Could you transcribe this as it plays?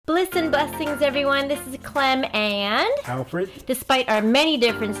Listen, blessings, everyone. This is Clem and Alfred. Despite our many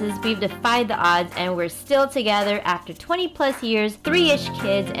differences, we've defied the odds and we're still together after 20 plus years, 3-ish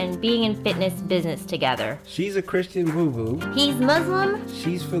kids, and being in fitness business together. She's a Christian woo-woo. He's Muslim.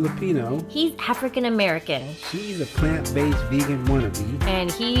 She's Filipino. He's African American. She's a plant-based vegan wannabe.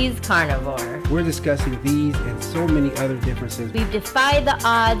 And he's carnivore. We're discussing these and so many other differences. We've defied the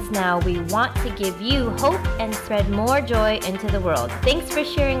odds. Now we want to give you hope and spread more joy into the world. Thanks for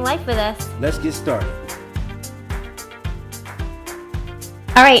sharing life with us. Let's get started.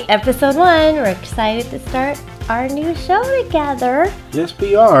 All right, episode 1. We're excited to start our new show together. Yes,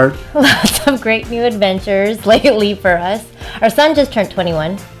 we are. Lots of great new adventures lately for us. Our son just turned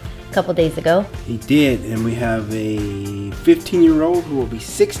 21 a couple days ago. He did, and we have a 15-year-old who will be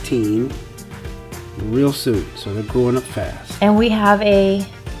 16 real soon, so they're growing up fast. And we have a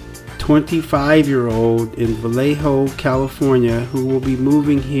 25-year-old in Vallejo, California, who will be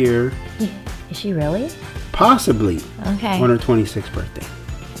moving here. Is she really? Possibly. Okay. On her 26th birthday.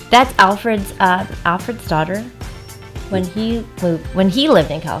 That's Alfred's daughter when he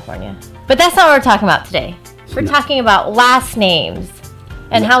lived in California. But that's not what we're talking about today. We're talking about last names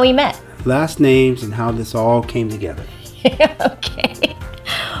and how we met. Last names and how this all came together. Okay.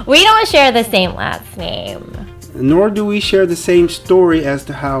 We don't share the same last name. Nor do we share the same story as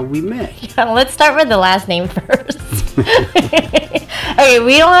to how we met. Let's start with the last name first. Okay,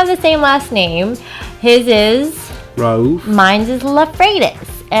 we don't have the same last name. His is Rauf. Mine's is Lafreitas.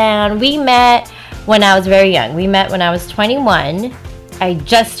 And we met when I was very young. We met when I was 21. I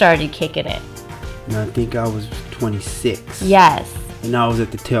just started kicking it. And I think I was 26. Yes. And I was at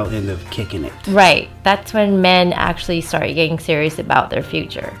the tail end of kicking it. Right. That's when men actually started getting serious about their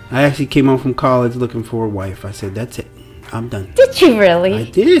future. I actually came home from college looking for a wife. I said, that's it. I'm done. Did you really? I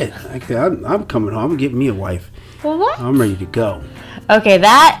did. I said, I'm coming home. I'm getting me a wife. What? I'm ready to go. Okay,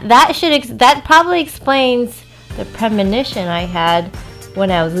 that probably explains the premonition I had when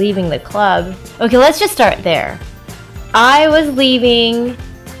I was leaving the club. Okay, let's just start there. I was leaving.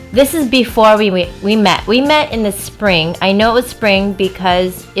 This is before we met. We met in the spring. I know it was spring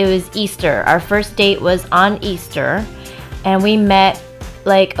because it was Easter. Our first date was on Easter, and we met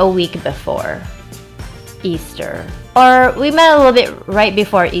like a week before Easter. Or we met a little bit right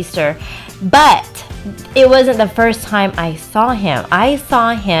before Easter. But it wasn't the first time I saw him. I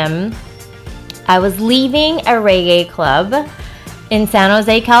was leaving a reggae club in San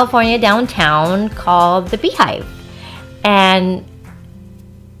Jose, California, downtown, called the Beehive. And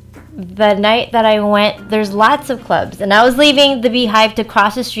the night that I went, there's lots of clubs. And I was leaving the Beehive to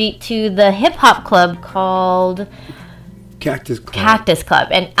cross the street to the hip-hop club called Cactus Club. Cactus Club.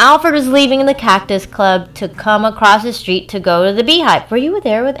 And Alfred was leaving the Cactus Club to come across the street to go to the Beehive. Were you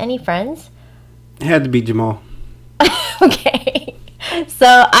there with any friends? It had to be Jamal. Okay. So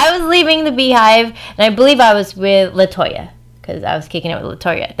I was leaving the Beehive, and I believe I was with LaToya, because I was kicking it with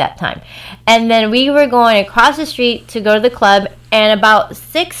LaToya at that time. And then we were going across the street to go to the club, and about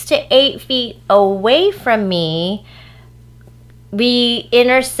 6 to 8 feet away from me, we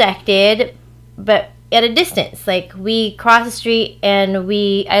intersected, but at a distance. Like, we crossed the street, and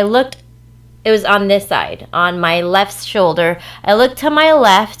I looked, it was on this side, on my left shoulder. I looked to my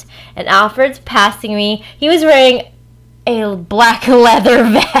left, and Alfred's passing me. He was wearing a black leather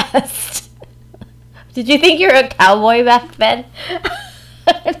vest. Did you think you were a cowboy back then?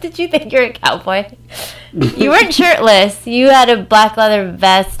 Did you think you were a cowboy? You weren't shirtless. You had a black leather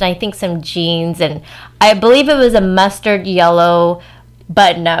vest, and I think some jeans, and I believe it was a mustard yellow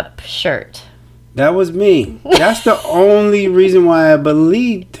button-up shirt. That was me. That's the only reason why I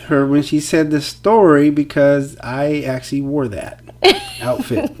believed her when she said the story, because I actually wore that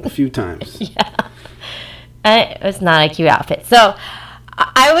outfit a few times. Yeah. It was not a cute outfit. So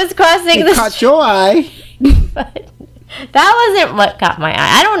I was crossing the street. It caught your eye. But that wasn't what caught my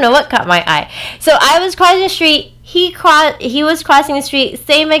eye. I don't know what caught my eye. So I was crossing the street. He was crossing the street,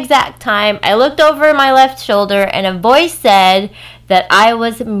 same exact time. I looked over my left shoulder, and a voice said that I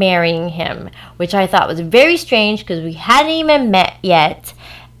was marrying him, which I thought was very strange because we hadn't even met yet,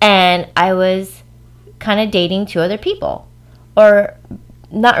 and I was kind of dating 2 other people. Or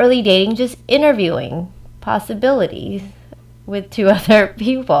not really dating, just interviewing possibilities with 2 other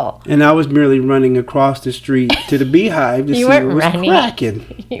people. And I was merely running across the street to the Beehive to see what was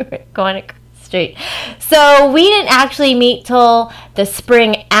cracking. You were going across the street. So we didn't actually meet till the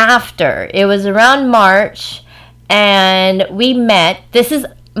spring after. It was around March, and we met. This is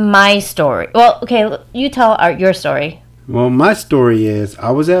my story. Well, okay, you tell your story. Well, my story is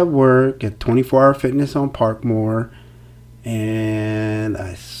I was at work at 24 Hour Fitness on Parkmore, and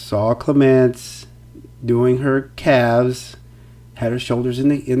I saw Clemence doing her calves, had her shoulders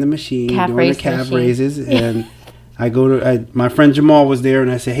in the machine Calf doing raise the calf machine. raises, and I go to my friend Jamal was there,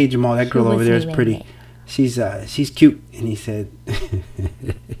 and I said, "Hey Jamal, that girl over there is pretty. She's cute." And he said,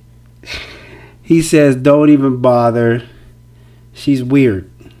 he says, "Don't even bother. She's weird."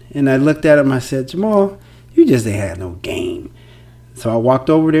 And I looked at him. I said, "Jamal, you just ain't had no game." So I walked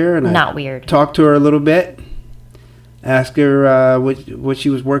over there and Not weird. talked to her a little bit. Asked her what she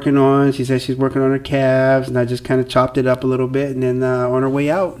was working on. She said she's working on her calves, and I just kind of chopped it up a little bit. And then on her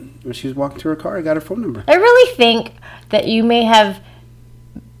way out, when she was walking to her car, I got her phone number. I really think that you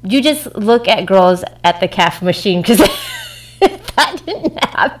just look at girls at the calf machine because that didn't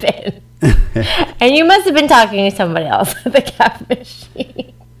happen. And you must have been talking to somebody else at the calf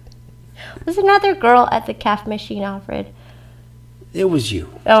machine. Was there another girl at the calf machine, Alfred? It was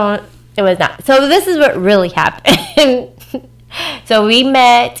you. Oh, it was not. So this is what really happened. So we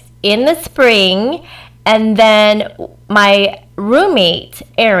met in the spring, and then my roommate,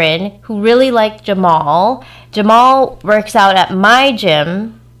 Erin, who really liked Jamal works out at my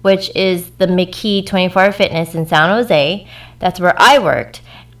gym, which is the McKee 24-Hour Fitness in San Jose. That's where I worked.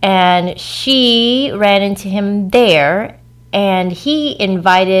 And she ran into him there, and he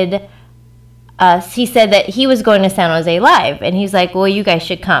invited us. He said that he was going to San Jose Live, and he's like, well, you guys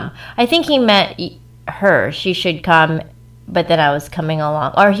should come. I think he meant her. She should come, but then I was coming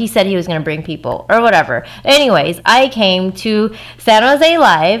along. Or he said he was going to bring people, or whatever. Anyways, I came to San Jose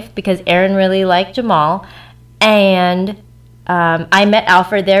Live because Erin really liked Jamal, and I met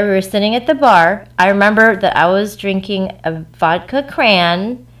Alfred there. We were sitting at the bar. I remember that I was drinking a vodka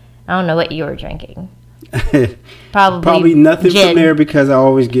cran. I don't know what you were drinking. Probably nothing gin. from there because I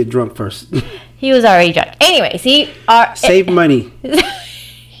always get drunk first. He was already drunk. Anyways, Save money.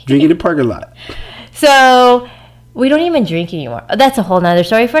 Drink in the parking lot. So we don't even drink anymore. That's a whole nother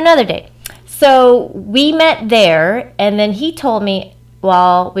story for another day. So we met there, and then he told me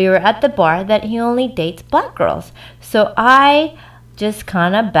while we were at the bar that he only dates black girls. So I just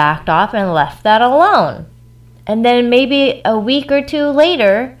kind of backed off and left that alone. And then maybe a week or two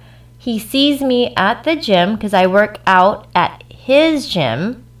later, he sees me at the gym because I work out at his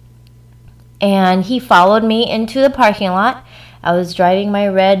gym. And he followed me into the parking lot. I was driving my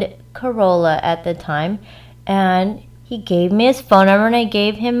red Corolla at the time. And he gave me his phone number and I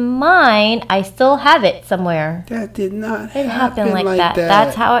gave him mine. I still have it somewhere. That did not It happened happen like that.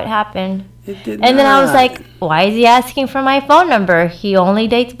 That's how it happened. It did And then I was not. like, why is he asking for my phone number? He only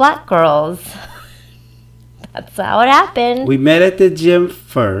dates black girls. That's how it happened. We met at the gym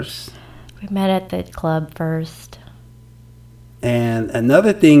first. We met at the club first. And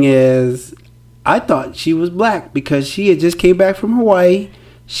another thing is, I thought she was black because she had just came back from Hawaii.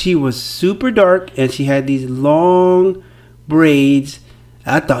 She was super dark and she had these long braids.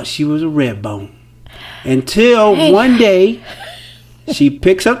 I thought she was a red bone. Until one day, she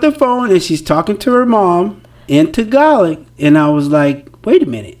picks up the phone and she's talking to her mom in Tagalog. And I was like, wait a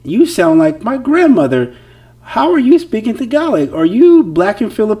minute, you sound like my grandmother. How are you speaking Tagalog? Are you black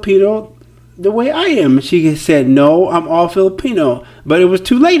and Filipino the way I am? And she said, no, I'm all Filipino. But it was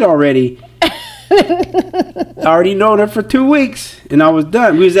too late already. I already known her for 2 weeks, and I was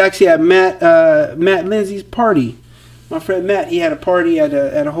done. We was actually at Matt Lindsay's party. My friend Matt, he had a party at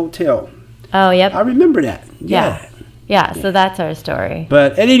a hotel. Oh, yep. I remember that. Yeah, so that's our story.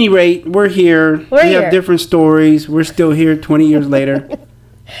 But at any rate, we're here. We here. have different stories. We're still here 20 years later.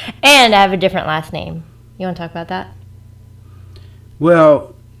 And I have a different last name. You want to talk about that?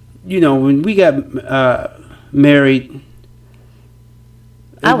 Well, when we got married,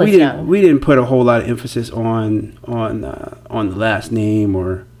 I was young. We didn't put a whole lot of emphasis on the last name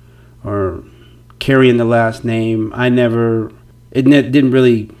or carrying the last name. It didn't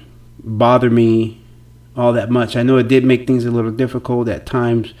really bother me all that much. I know it did make things a little difficult at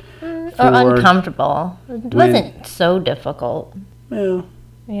times. Or uncomfortable. It wasn't so difficult. Well,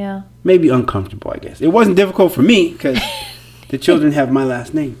 yeah. Maybe uncomfortable, I guess. It wasn't difficult for me because the children have my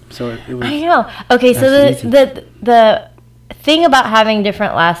last name. So it was. I know. Okay, so the thing about having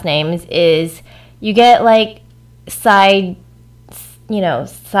different last names is you get like side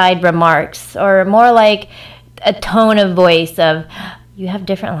remarks, or more like a tone of voice of, you have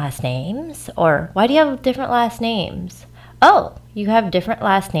different last names? Or why do you have different last names? Oh, you have different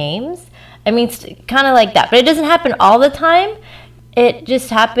last names? I mean, it's kind of like that. But it doesn't happen all the time. It just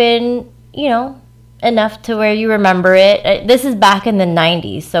happened, enough to where you remember it. This is back in the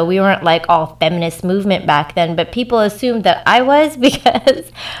 90s, so we weren't like all feminist movement back then, but people assumed that I was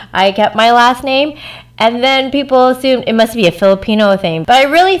because I kept my last name. And then people assumed it must be a Filipino thing. But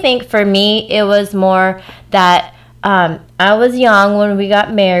I really think for me, it was more that I was young when we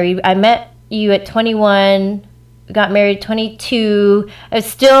got married. I met you at 21. got married 22. I was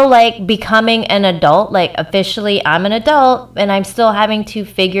still like becoming an adult. Like officially, I'm an adult, and I'm still having to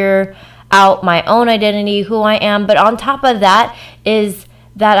figure out my own identity, who I am. But on top of that is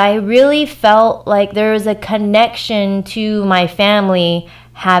that I really felt like there was a connection to my family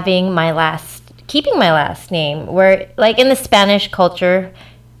keeping my last name. Where like in the Spanish culture,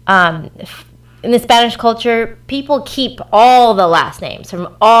 people keep all the last names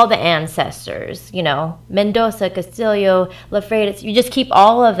from all the ancestors, you know, Mendoza, Castillo, Lafredo. You just keep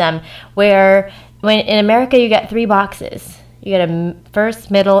all of them. Where when in America, you get 3 boxes. You get a first,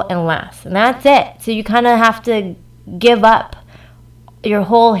 middle, and last. And that's it. So you kind of have to give up your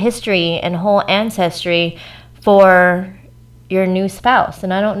whole history and whole ancestry for your new spouse.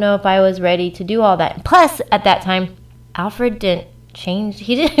 And I don't know if I was ready to do all that. Plus, at that time, Alfred didn't change.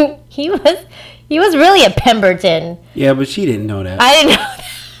 He was really a Pemberton. Yeah, but she didn't know that. I didn't know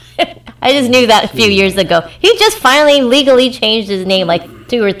that. I just knew that a few years ago. He just finally legally changed his name like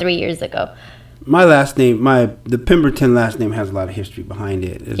 2 or 3 years ago. My last name, the Pemberton last name has a lot of history behind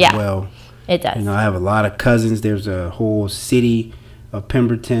it as well. It does. You know, I have a lot of cousins. There's a whole city of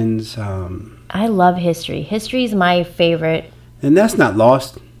Pembertons. I love history. History is my favorite. And that's not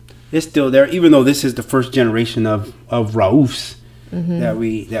lost. It's still there, even though this is the first generation of Raufs that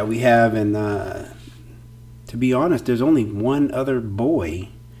we have. And to be honest, there's only one other boy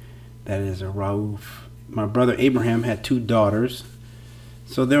that is a Rauf. My brother Abraham had 2 daughters,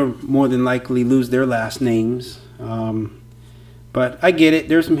 so they'll more than likely lose their last names. But I get it.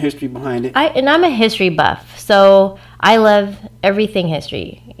 There's some history behind it. I'm a history buff, so I love everything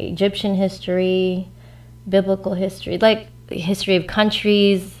history. Egyptian history, biblical history, like history of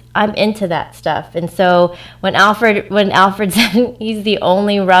countries. I'm into that stuff. And so when Alfred said he's the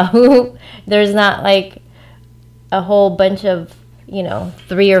only Rauf, there's not like a whole bunch of,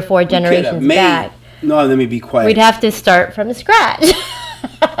 3 or 4 generations back. No, let me be quiet. We'd have to start from scratch.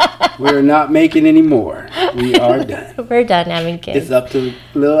 We're not making any more. We are done. We're done having kids. It's up to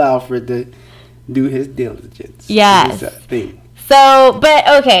little Alfred to do his diligence. Yes. Thing. So, but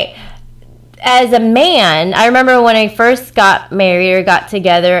okay. As a man, I remember when I first got married or got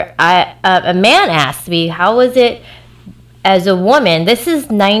together, a man asked me, how was it as a woman? This is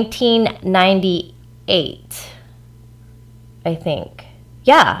 1998, I think.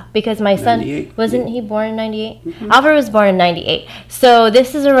 Yeah, because my son, wasn't he born in 98? Mm-hmm. Alfred was born in 98. So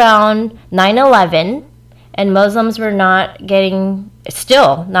this is around 9/11, and Muslims were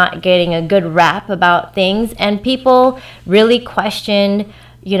still not getting a good rap about things, and people really questioned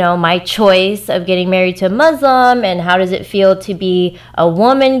my choice of getting married to a Muslim, and how does it feel to be a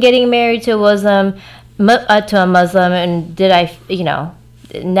woman getting married to a Muslim, and did I,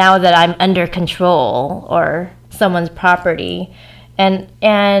 now that I'm under control or someone's property, and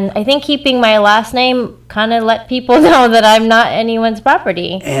I think keeping my last name kind of let people know that I'm not anyone's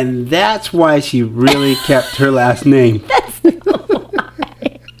property. And that's why she really kept her last name. That's not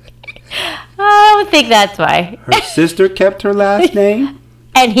why. I don't think that's why. Her sister kept her last name.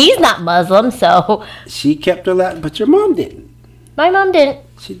 And he's not Muslim, so... She kept her last... But your mom didn't. My mom didn't.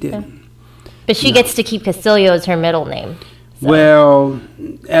 She didn't. Yeah. But she gets to keep Castillo as her middle name. So. Well,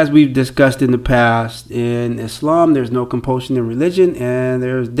 as we've discussed in the past, in Islam, there's no compulsion in religion, and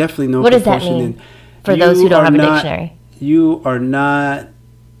there's definitely no compulsion in... What does that mean, for those who don't have a dictionary? You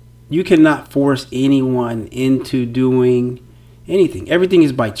cannot force anyone into doing anything. Everything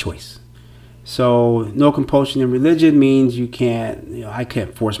is by choice. So no compulsion in religion means you can't, I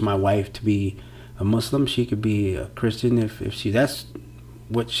can't force my wife to be a Muslim. She could be a Christian if that's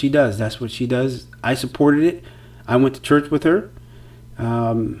what she does. That's what she does. I supported it. I went to church with her.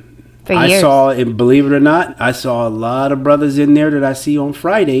 For I years. saw, and believe it or not, I saw a lot of brothers in there that I see on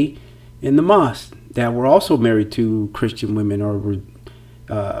Friday in the mosque that were also married to Christian women or were,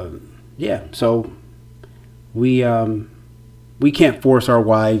 So we can't force our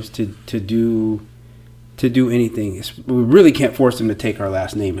wives to do anything. We really can't force them to take our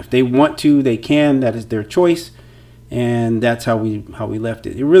last name. If they want to, they can. That is their choice, and that's how we left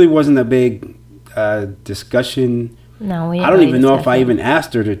it. It really wasn't a big discussion. No, we didn't. I don't even know if I even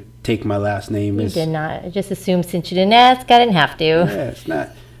asked her to take my last name. You did not. I just assumed since you didn't ask, I didn't have to. Yeah, it's not.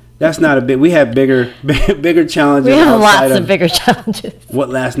 That's not a big. We have bigger challenges. We have lots of bigger challenges. What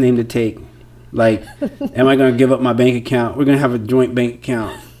last name to take? Like, am I going to give up my bank account? We're going to have a joint bank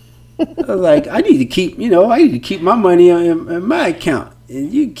account. Like, I need to keep my money in my account.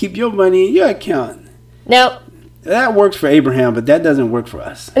 And you keep your money in your account. Nope. That works for Abraham, but that doesn't work for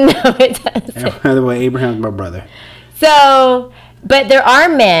us. No, it doesn't. By the way, Abraham's my brother. So, but there are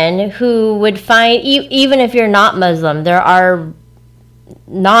men who would even if you're not Muslim, there are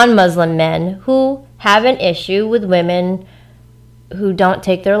non-Muslim men who have an issue with women who don't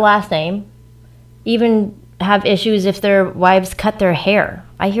take their last name, even have issues if their wives cut their hair.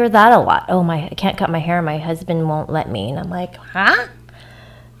 I hear that a lot. Oh, I can't cut my hair. My husband won't let me. And I'm like, huh?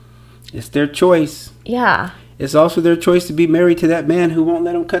 It's their choice. Yeah. It's also their choice to be married to that man who won't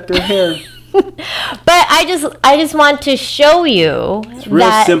let them cut their hair. But I just want to show you it's real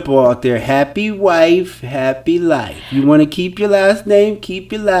simple out there. Happy wife, happy life. You want to keep your last name,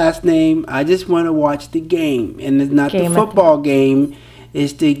 keep your last name. I just want to watch the game. And it's not the football game.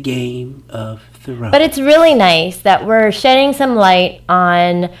 It's the Game of Thrones. But it's really nice that we're shedding some light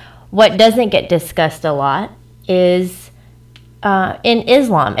on what doesn't get discussed a lot is in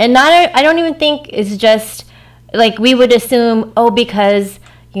Islam. And I don't even think it's just like we would assume, because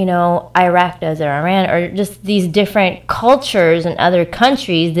Iraq does it, or Iran, or just these different cultures in other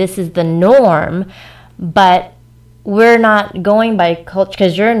countries, this is the norm. But we're not going by culture,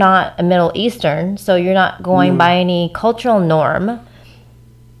 because you're not a Middle Eastern, so you're not going by any cultural norm.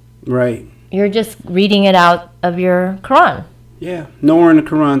 Right. You're just reading it out of your Quran. Yeah. Nowhere in the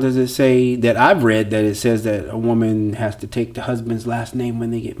Quran does it say, that I've read, that it says that a woman has to take the husband's last name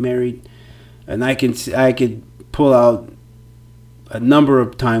when they get married. And I could pull out a number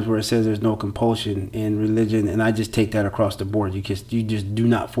of times where it says there's no compulsion in religion, and I just take that across the board. You just do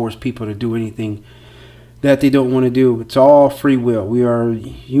not force people to do anything that they don't want to do. It's all free will. We are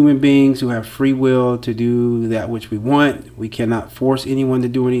human beings who have free will to do that which we want. We cannot force anyone to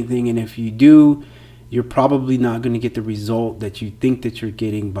do anything, and if you do, you're probably not going to get the result that you think that you're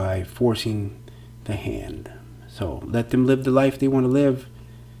getting by forcing the hand. So let them live the life they want to live.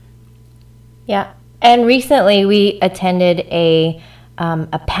 Yeah. And recently we attended a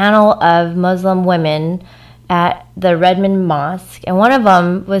panel of Muslim women at the Redmond Mosque, and one of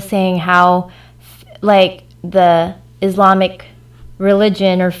them was saying how the Islamic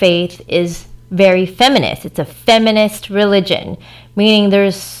religion or faith is very feminist. It's a feminist religion, meaning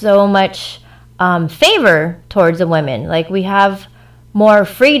there's so much favor towards the women. Like, we have more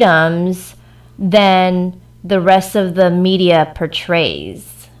freedoms than the rest of the media portrays,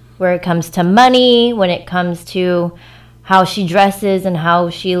 where it comes to money, when it comes to how she dresses and how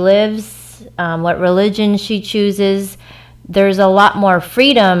she lives, what religion she chooses. There's a lot more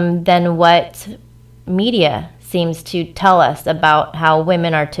freedom than what media seems to tell us about how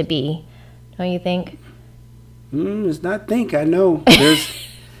women are to be. Don't you think? It's not think. I know. There's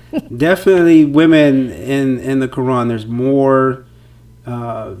definitely women in the Quran. There's more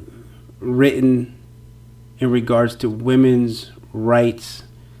written in regards to women's rights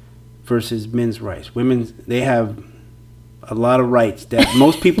versus men's rights. Women, they have a lot of rights that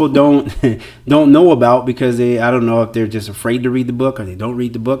most people don't know about, because I don't know if they're just afraid to read the book or they don't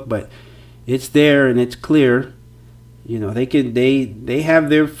read the book, but it's there and it's clear. They have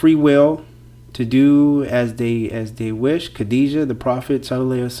their free will to do as they wish. Khadijah, the Prophet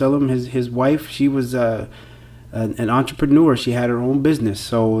sallallahu alaihi wasallam, his wife, she was an entrepreneur. She had her own business,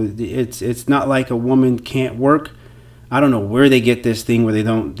 so it's not like a woman can't work. I don't know where they get this thing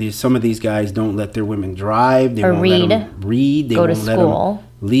where some of these guys don't let their women drive. They won't let them read. They won't let them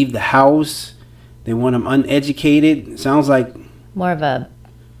leave the house. They want them uneducated. Sounds like more of a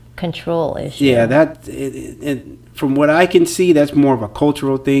control issue. Yeah, from what I can see, that's more of a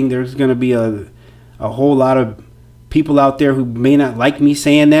cultural thing. There's going to be a whole lot of people out there who may not like me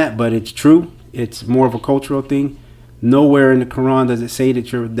saying that, but it's true. It's more of a cultural thing. Nowhere in the Quran does it say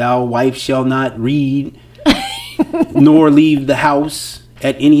that thou wife shall not read nor leave the house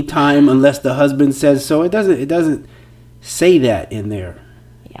at any time unless the husband says so. It doesn't say that in there.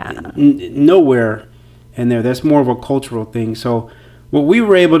 Yeah. Nowhere in there. That's more of a cultural thing. So what we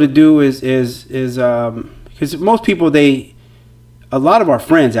were able to do is because most people, a lot of our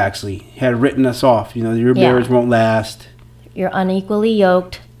friends actually had written us off. Your marriage won't last. You're unequally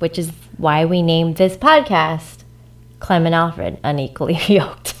yoked, which is why we named this podcast Clem and Alfred Unequally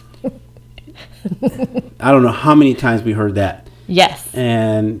Yoked. I don't know how many times we heard that. Yes.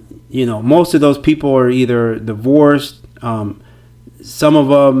 And, most of those people are either divorced, some of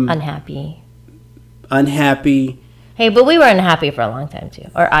them unhappy. Hey, but we were unhappy for a long time too,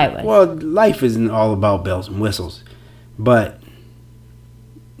 or I was. Well, life isn't all about bells and whistles, but,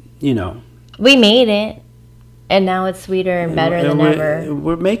 we made it, and now it's sweeter and better than ever.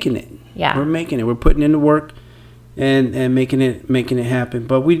 We're making it. Yeah. We're making it. We're putting in the work. And making it happen,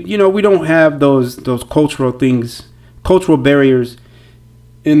 but we don't have those cultural things, cultural barriers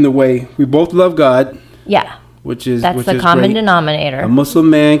in the way. We both love God. Yeah, that's the common denominator. A Muslim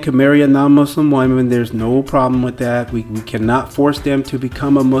man can marry a non-Muslim woman. There's no problem with that. We cannot force them to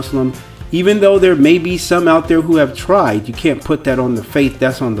become a Muslim. even though there may be some out there who have tried, you can't put that on the faith.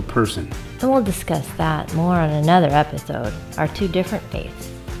 That's on the person. And we'll discuss that more on another episode. Our two different faiths.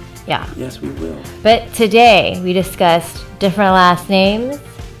 Yeah. Yes, we will. But today we discussed different last names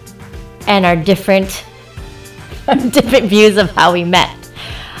and our different views of how we met.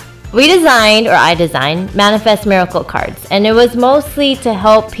 I designed Manifest Miracle cards, and it was mostly to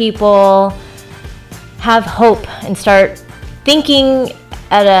help people have hope and start thinking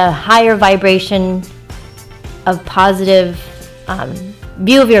at a higher vibration of positive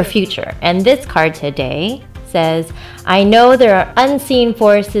view of your future. And this card today says, I know there are unseen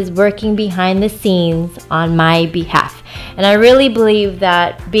forces working behind the scenes on my behalf. And I really believe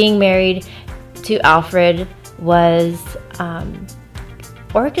that being married to Alfred was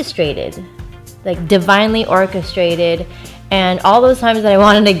orchestrated, like divinely orchestrated. And all those times that I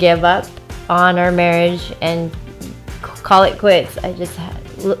wanted to give up on our marriage and call it quits, I just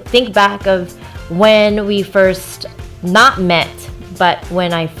think back of when we first not met, but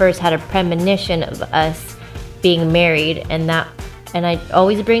when I first had a premonition of us being married, and it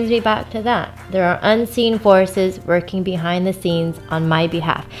always brings me back to that. There are unseen forces working behind the scenes on my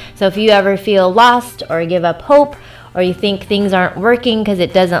behalf. So if you ever feel lost or give up hope, or you think things aren't working because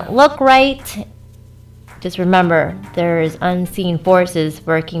it doesn't look right, just remember there's unseen forces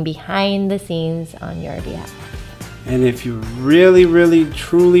working behind the scenes on your behalf. And if you really, really,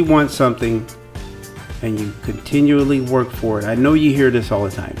 truly want something and you continually work for it, I know you hear this all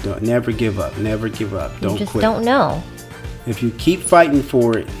the time. Never give up. Never give up. Don't quit. You just don't know. If you keep fighting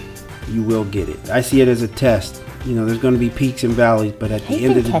for it, you will get it. I see it as a test. You know, there's going to be peaks and valleys, but at the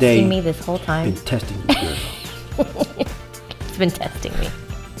end of the day, testing me this whole time. It's been testing you, girl. It's been testing me.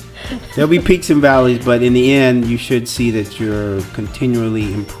 There'll be peaks and valleys, but in the end, you should see that you're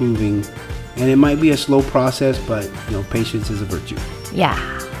continually improving. And it might be a slow process, but patience is a virtue. Yeah.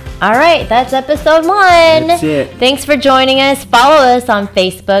 All right, that's episode 1. That's it. Thanks for joining us. Follow us on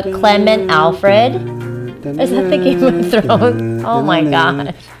Facebook, Clem and Alfred. Is that the Game of Thrones? Oh my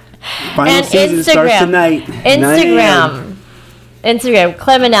gosh. Final season starts tonight. Instagram,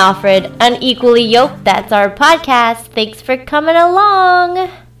 Clem and Alfred, Unequally Yoked. That's our podcast. Thanks for coming along.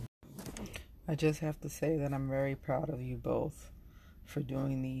 I just have to say that I'm very proud of you both for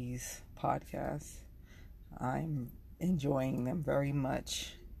doing these podcasts. I'm enjoying them very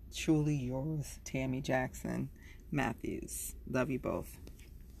much. Truly yours, Tammy Jackson Matthews. Love you both.